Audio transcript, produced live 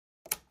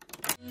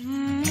Hello,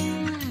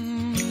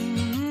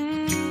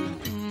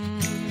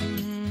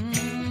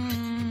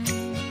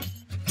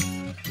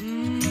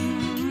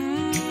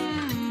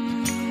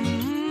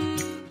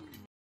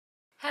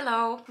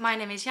 my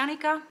name is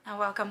Jannika and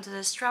welcome to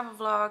this travel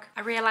vlog.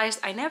 I realized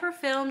I never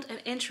filmed an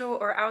intro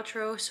or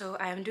outro, so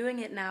I am doing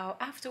it now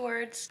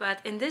afterwards. But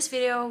in this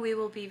video we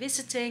will be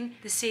visiting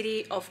the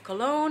city of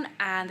Cologne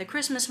and the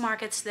Christmas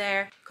markets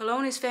there.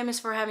 Cologne is famous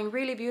for having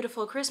really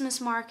beautiful Christmas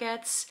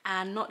markets,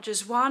 and not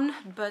just one,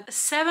 but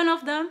 7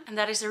 of them. And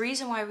that is the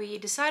reason why we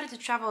decided to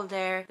travel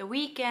there the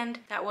weekend.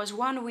 That was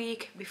 1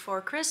 week before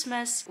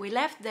Christmas. We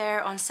left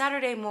there on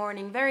Saturday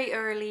morning very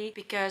early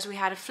because we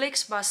had a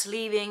flixbus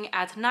leaving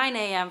at 9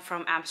 AM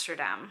from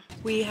Amsterdam.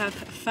 We have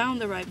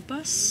found the right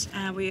bus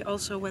and we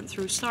also went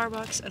through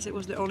Starbucks as it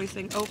was the only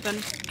thing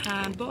open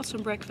and bought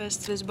some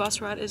breakfast. This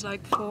bus ride is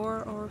like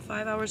 4 or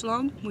 5 hours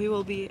long. We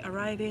will be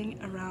arriving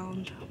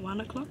around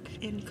 1 o'clock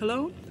in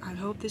Cologne. I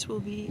hope this will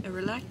be a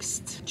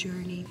relaxed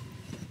journey.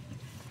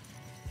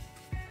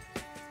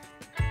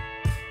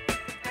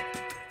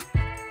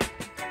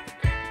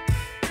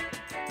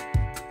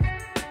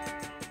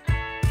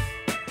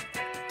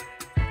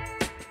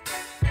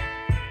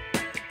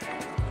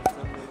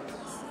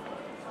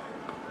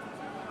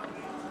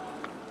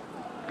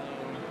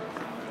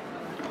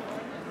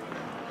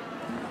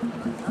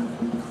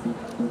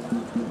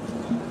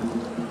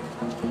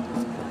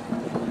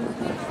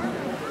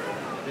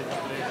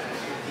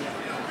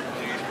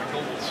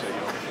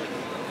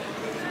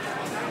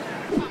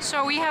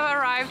 So we have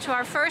arrived to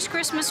our first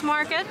Christmas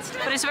market,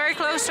 but it's very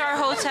close to our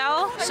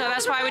hotel, so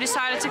that's why we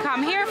decided to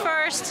come here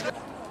first.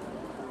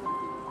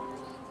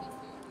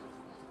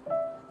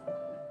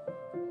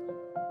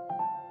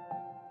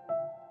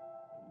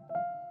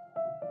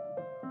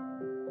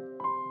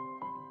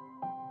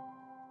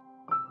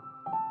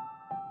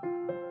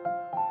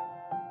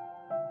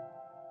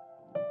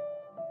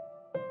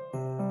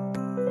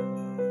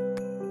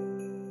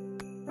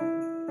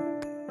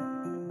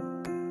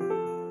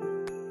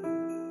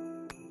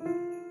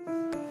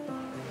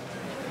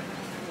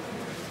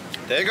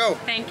 There you go.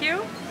 Thank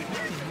you.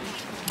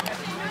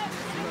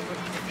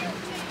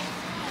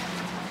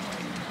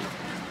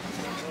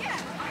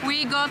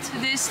 We got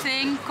this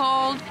thing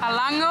called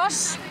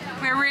alangos.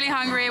 We're really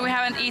hungry. We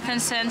haven't eaten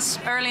since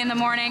early in the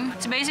morning.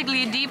 It's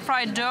basically a deep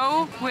fried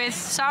dough with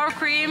sour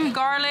cream,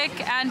 garlic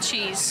and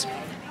cheese.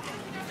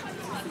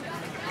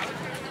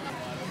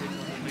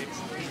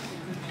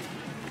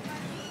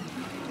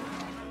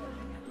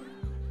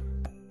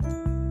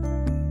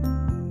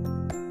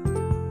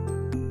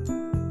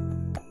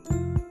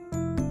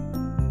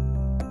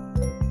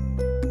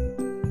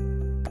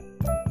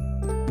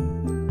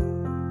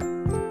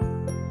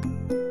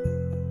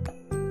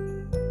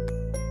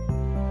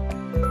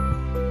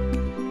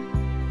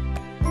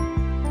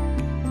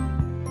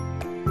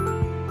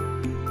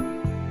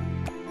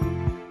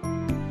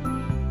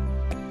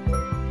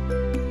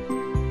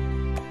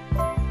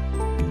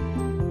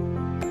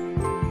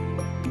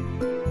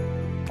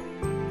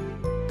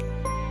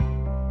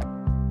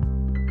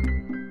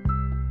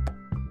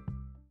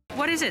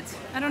 What is it?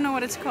 I don't know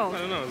what it's called. I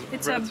don't know.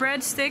 It's a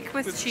breadstick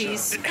with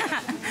cheese.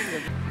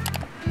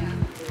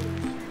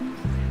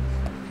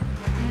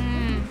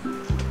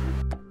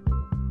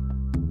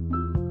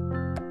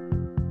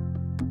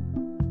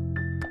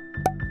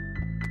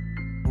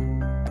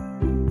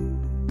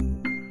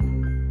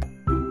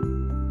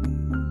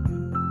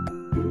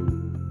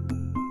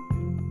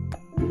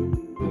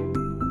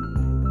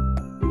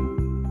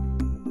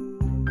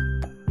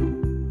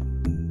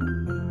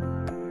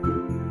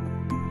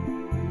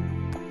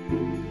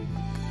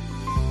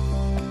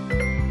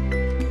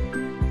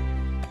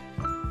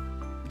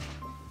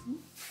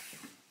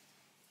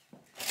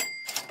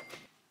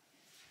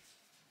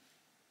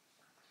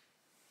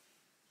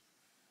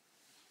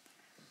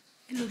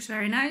 It looks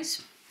very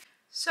nice.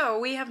 So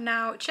we have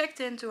now checked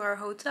into our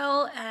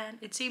hotel and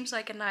it seems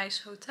like a nice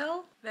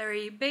hotel.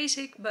 Very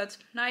basic but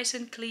nice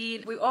and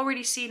clean. We've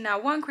already seen now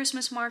one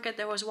Christmas market.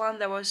 There was one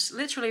that was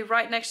literally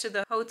right next to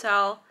the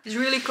hotel. It's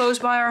really close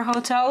by our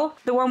hotel.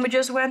 The one we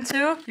just went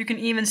to. You can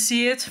even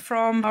see it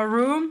from our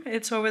room.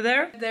 It's over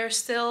there. There's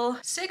still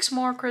 6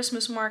 more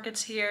Christmas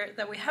markets here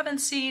that we haven't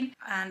seen.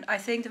 And I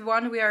think the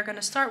one we are going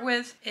to start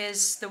with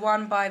is the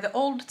one by the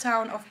old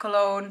town of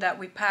Cologne that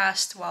we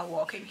passed while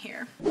walking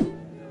here.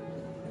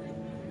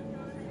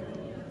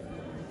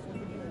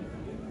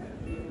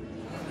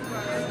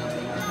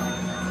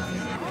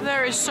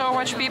 There is so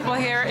much people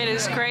here, it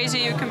is crazy,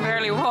 you can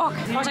barely walk.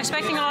 I was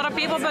expecting a lot of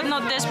people, but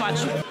not this much.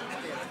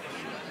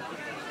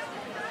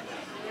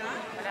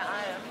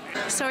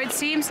 So it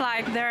seems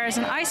like there is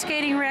an ice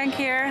skating rink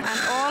here, and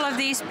all of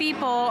these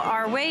people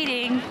are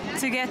waiting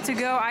to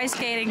go ice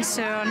skating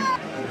soon.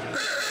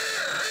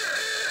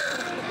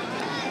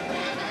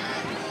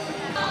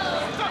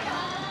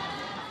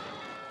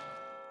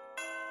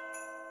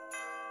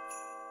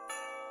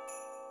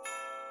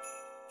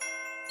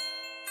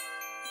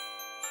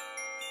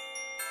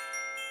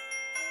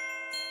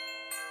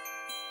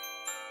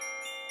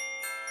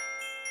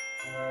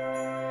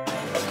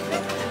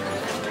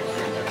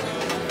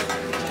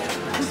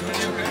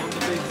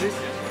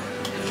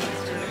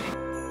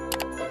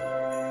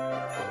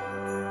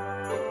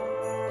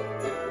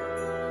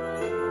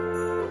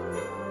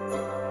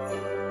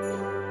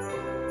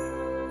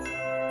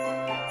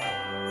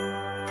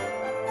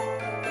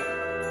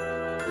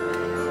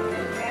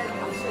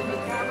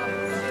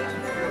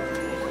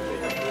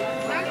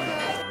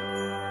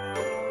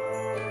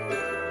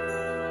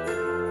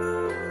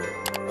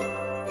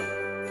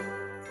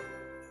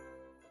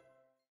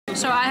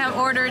 So I have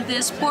ordered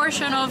this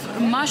portion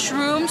of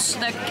mushrooms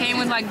that came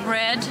with like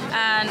bread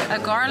and a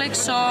garlic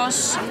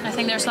sauce. I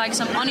think there's like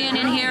some onion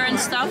in here and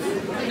stuff.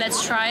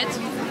 Let's try it.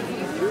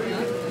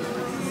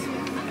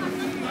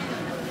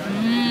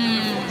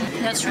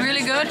 That's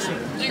really good.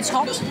 It's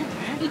hot,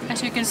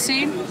 as you can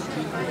see.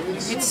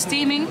 It's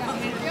steaming.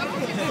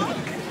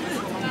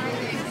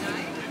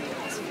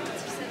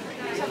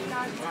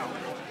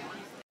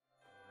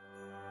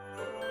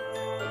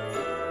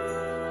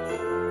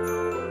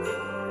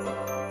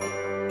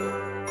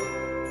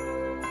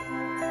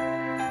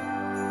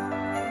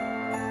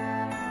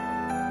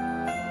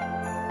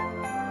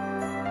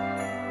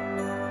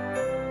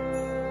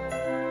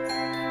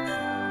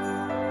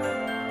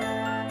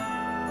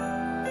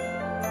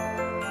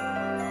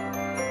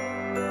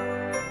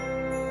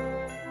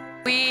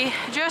 We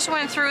just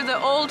went through the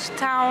old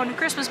town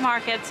Christmas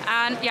market,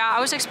 and yeah,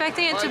 I was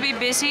expecting it to be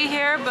busy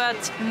here,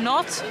 but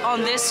not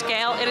on this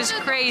scale. It is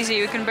crazy.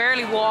 You can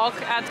barely walk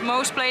at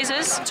most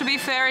places. To be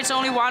fair, it's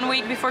only 1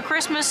 week before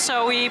Christmas,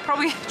 so we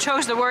probably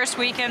chose the worst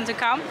weekend to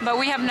come. But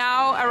we have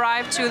now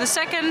arrived to the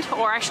second,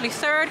 or actually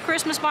third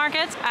Christmas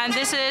market, and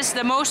this is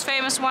the most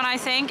famous one, I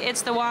think.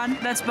 It's the one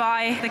that's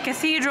by the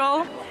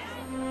cathedral.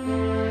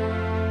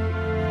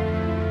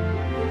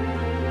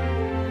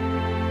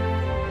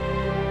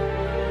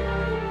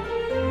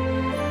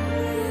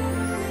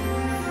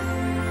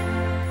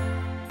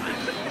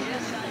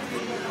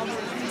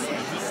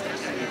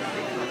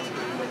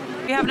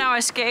 We have now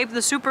escaped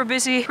the super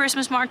busy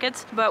Christmas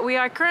market, but we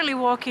are currently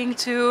walking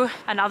to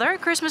another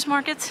Christmas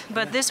market,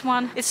 but this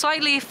one is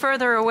slightly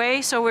further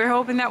away, so we're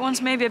hoping that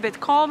one's maybe a bit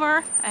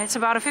calmer. It's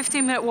about a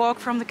 15-minute walk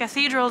from the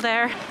cathedral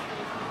there.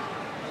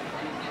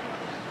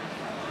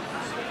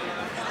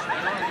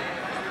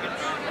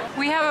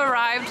 We have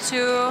arrived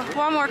to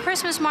one more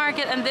Christmas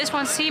market, and this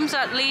one seems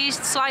at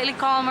least slightly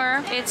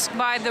calmer. It's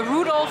by the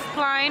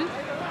Rudolfplein,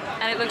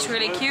 and it looks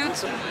really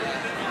cute.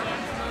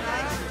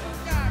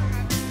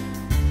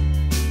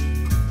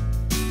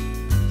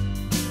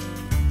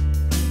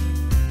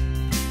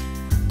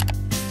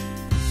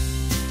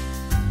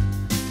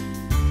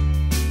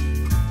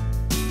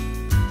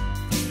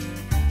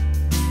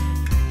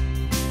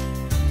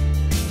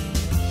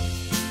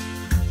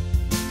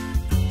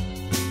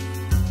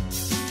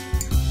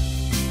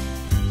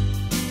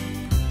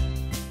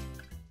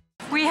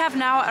 We have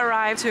now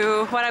arrived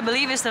to what I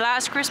believe is the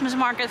last Christmas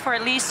market for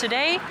at least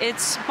today.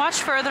 It's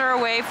much further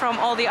away from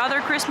all the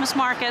other Christmas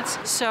markets,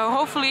 so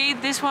hopefully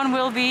this one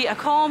will be a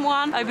calm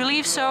one. I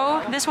believe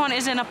so. This one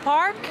is in a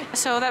park,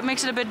 so that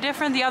makes it a bit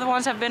different. The other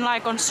ones have been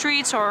like on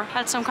streets or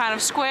had some kind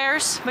of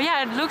squares. But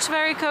yeah, it looks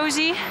very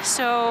cozy,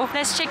 so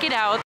let's check it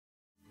out.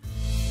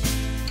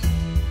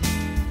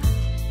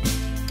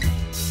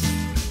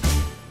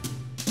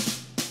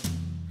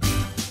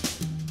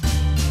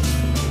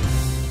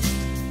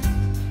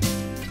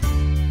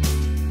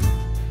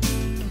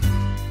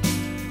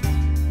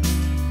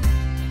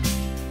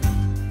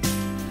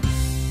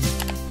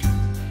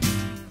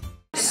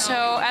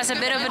 So as a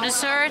bit of a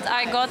dessert,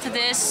 I got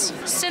this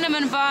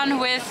cinnamon bun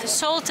with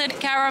salted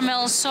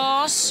caramel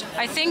sauce.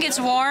 I think it's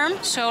warm,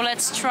 so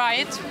let's try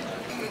it.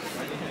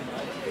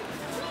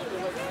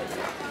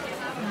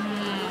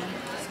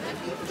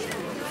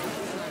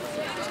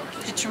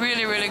 It's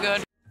really, really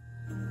good.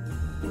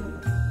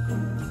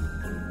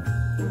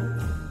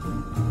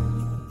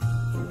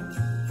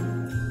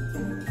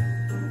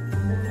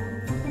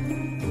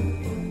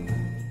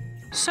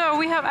 So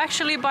we have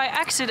actually by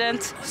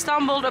accident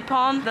stumbled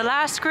upon the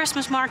last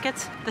Christmas market,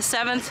 the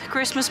 7th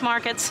Christmas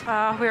market.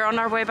 We're on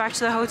our way back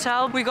to the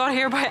hotel. We got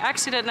here by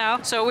accident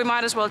now, so we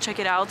might as well check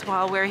it out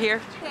while we're here.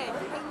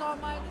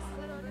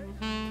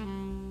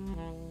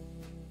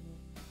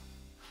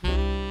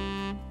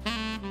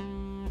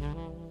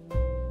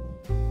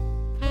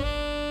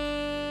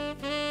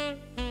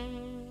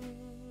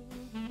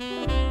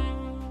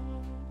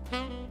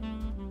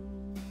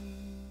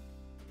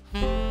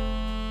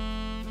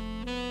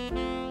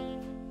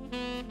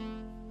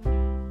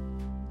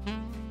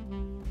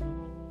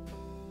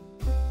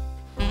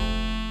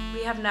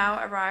 We have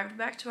now arrived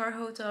back to our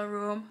hotel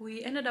room.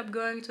 We ended up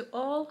going to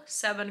all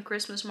 7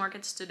 Christmas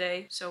markets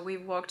today. So we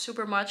walked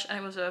super much and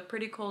it was a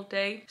pretty cold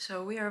day.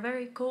 So we are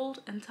very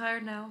cold and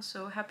tired now.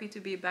 So happy to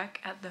be back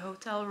at the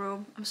hotel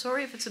room. I'm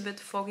sorry if it's a bit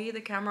foggy,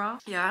 the camera.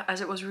 Yeah, as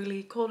it was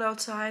really cold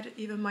outside,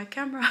 even my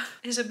camera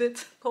is a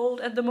bit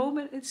cold at the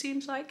moment, it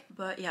seems like.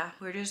 But yeah,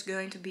 we're just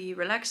going to be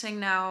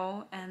relaxing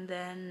now. And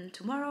then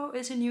tomorrow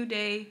is a new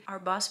day. Our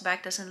bus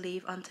back doesn't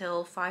leave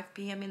until 5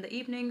 p.m. in the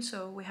evening.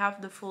 So we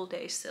have the full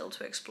day still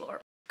to explore.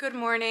 Good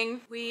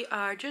morning. We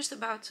are just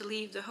about to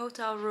leave the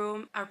hotel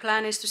room. Our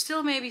plan is to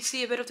still maybe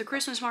see a bit of the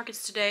Christmas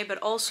markets today, but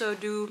also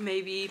do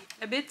maybe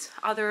a bit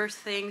other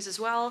things as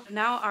well.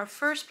 Now our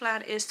first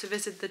plan is to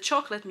visit the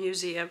chocolate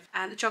museum,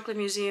 and the chocolate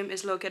museum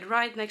is located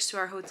right next to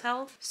our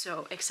hotel,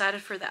 so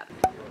excited for that.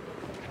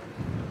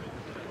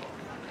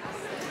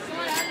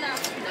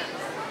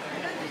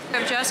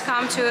 I've just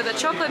come to the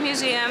chocolate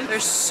museum.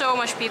 There's so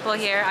much people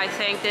here. I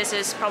think this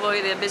is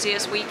probably the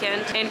busiest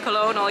weekend in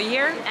Cologne all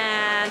year.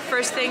 And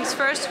first things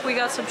first, we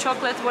got some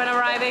chocolate when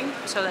arriving,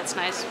 so that's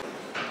nice.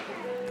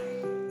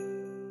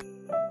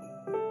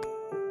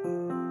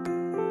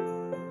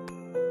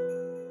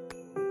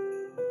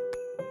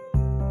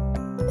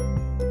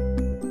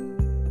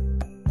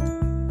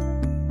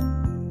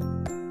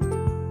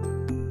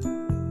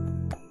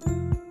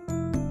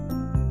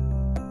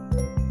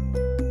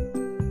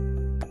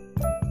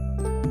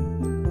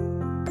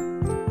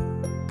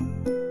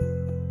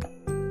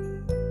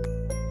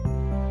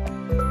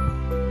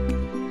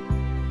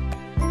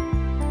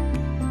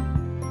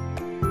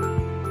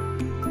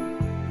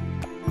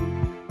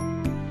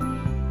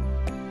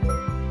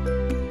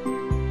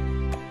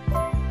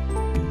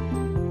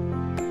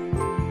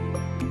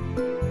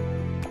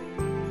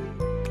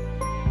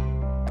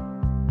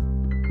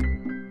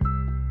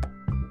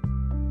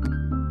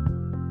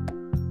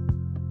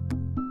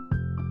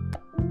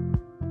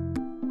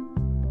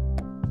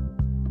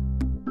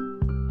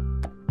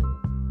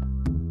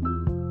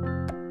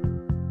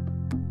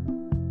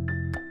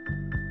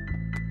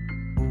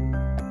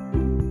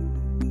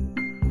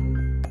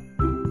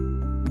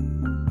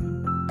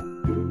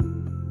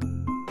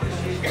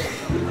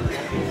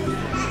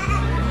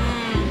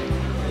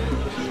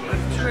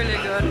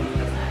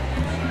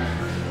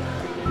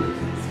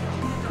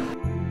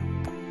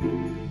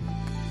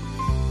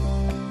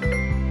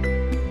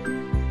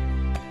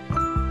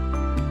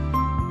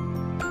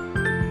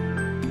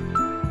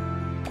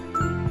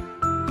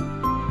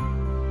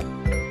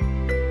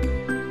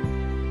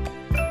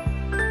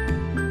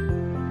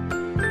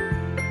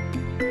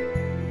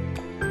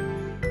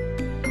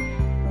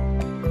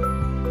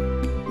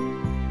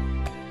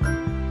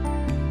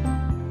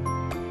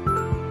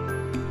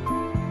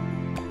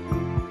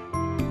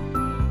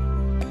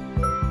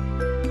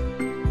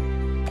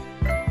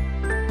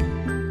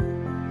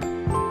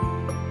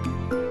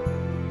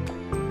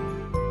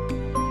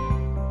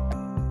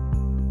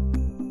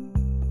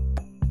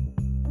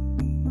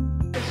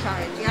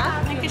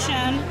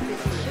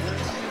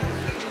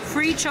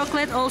 Free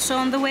chocolate also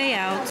on the way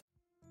out.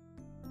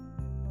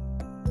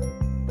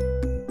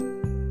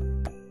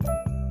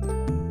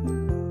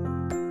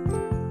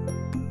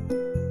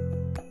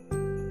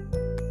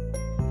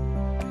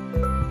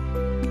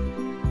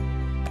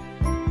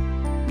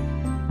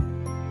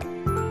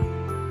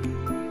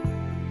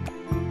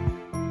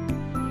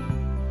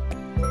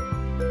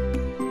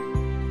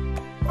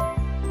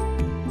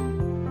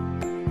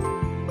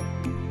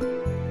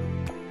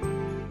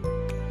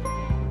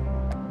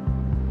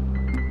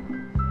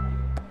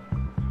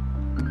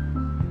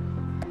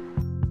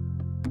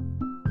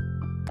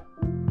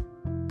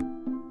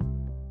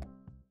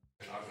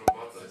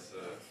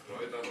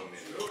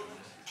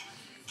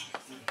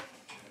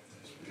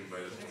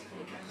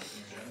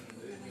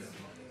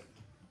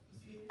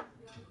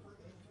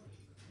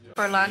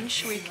 For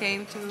lunch we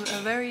came to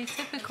a very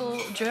typical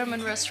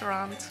German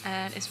restaurant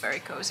and it's very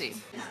cozy.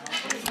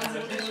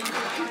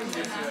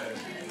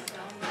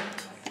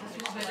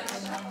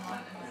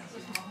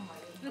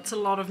 It's a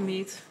lot of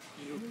meat.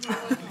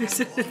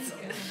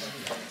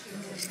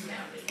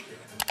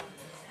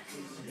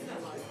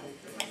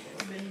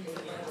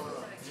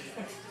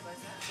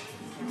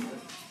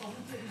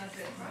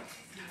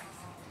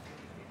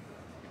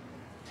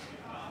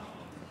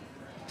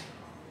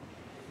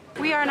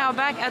 We are now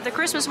back at the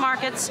Christmas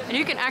markets and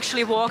you can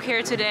actually walk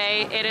here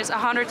today. It is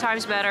 100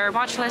 times better,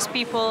 much less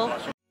people.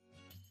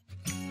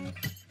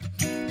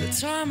 The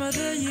time of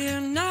the year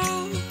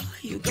now,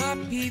 you got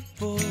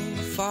people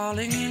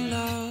falling in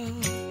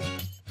love.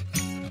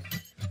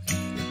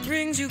 It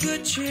brings you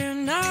good cheer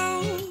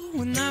now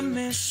when that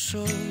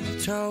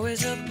mistletoe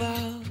is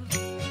above.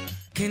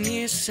 Can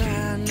you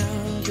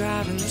Santa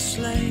driving the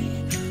sleigh?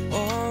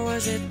 Or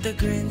was it the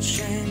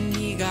Grinch and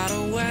he got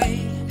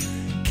away?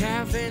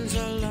 Caravans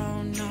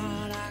alone,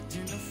 not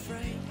acting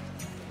afraid.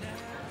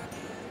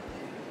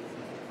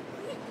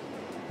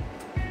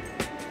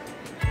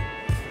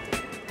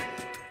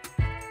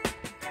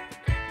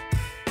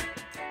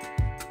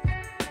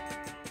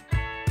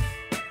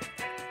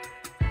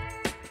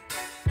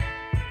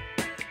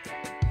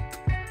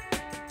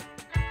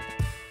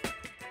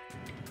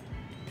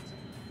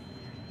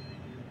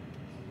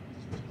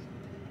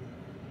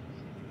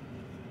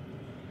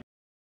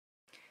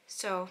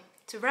 So,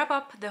 to wrap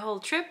up the whole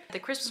trip, the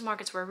Christmas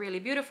markets were really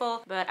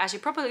beautiful, but as you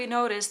probably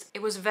noticed,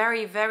 it was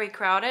very, very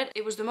crowded.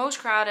 It was the most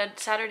crowded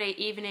Saturday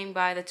evening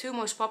by the two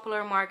most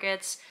popular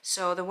markets,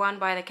 so the one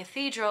by the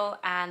cathedral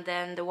and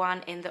then the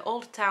one in the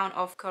old town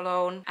of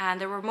Cologne.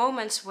 And there were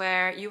moments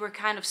where you were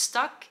kind of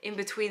stuck in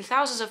between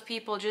thousands of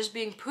people just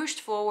being pushed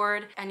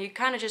forward, and you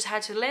kind of just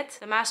had to let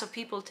the mass of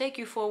people take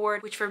you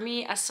forward, which for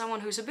me, as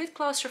someone who's a bit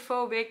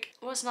claustrophobic,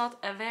 was not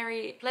a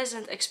very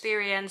pleasant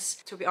experience.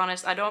 To be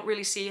honest, I don't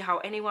really see how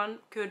anyone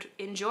could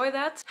enjoy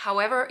that.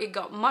 However, it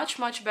got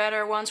much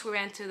better once we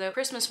went to the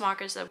Christmas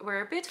markets that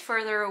were a bit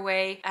further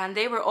away, and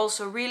they were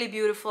also really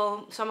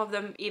beautiful, some of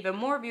them even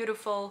more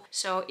beautiful.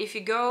 So if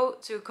you go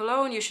to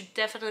Cologne, you should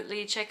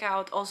definitely check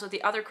out also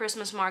the other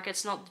Christmas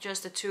markets, not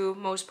just the two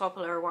most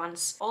popular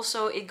ones.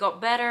 Also, it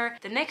got better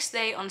the next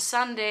day on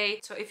Sunday.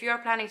 So if you are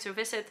planning to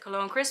visit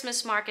Cologne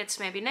Christmas markets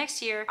maybe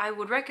next year, I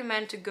would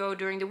recommend to go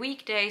during the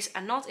weekdays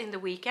and not in the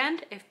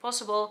weekend if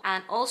possible.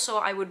 And also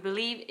I would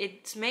believe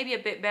it's maybe a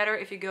bit better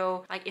if you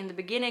go like in the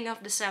beginning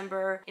of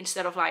December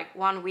instead of like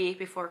 1 week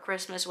before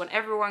Christmas when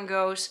everyone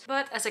goes.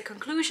 But as a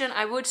conclusion,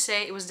 I would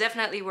say it was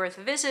definitely worth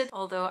a visit,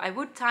 although I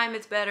would time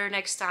it better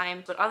next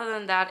time. But other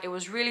than that, it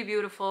was really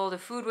beautiful, the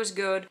food was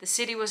good, the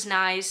city was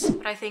nice.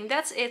 But I think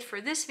that's it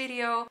for this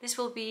video. This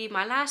will be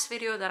my last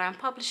video that I'm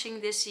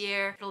publishing this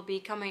year. It'll be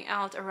coming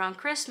out around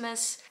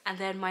Christmas, and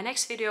then my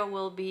next video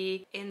will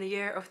be in the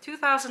year of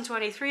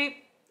 2023,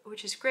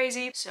 which is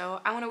crazy.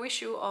 So I want to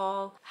wish you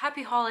all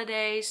happy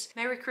holidays,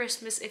 Merry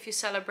Christmas if you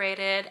celebrate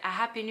it, a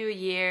Happy New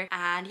Year,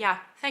 and yeah,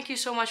 thank you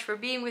so much for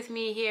being with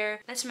me here.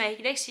 Let's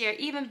make next year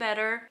even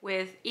better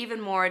with even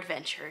more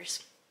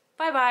adventures.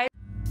 Bye bye!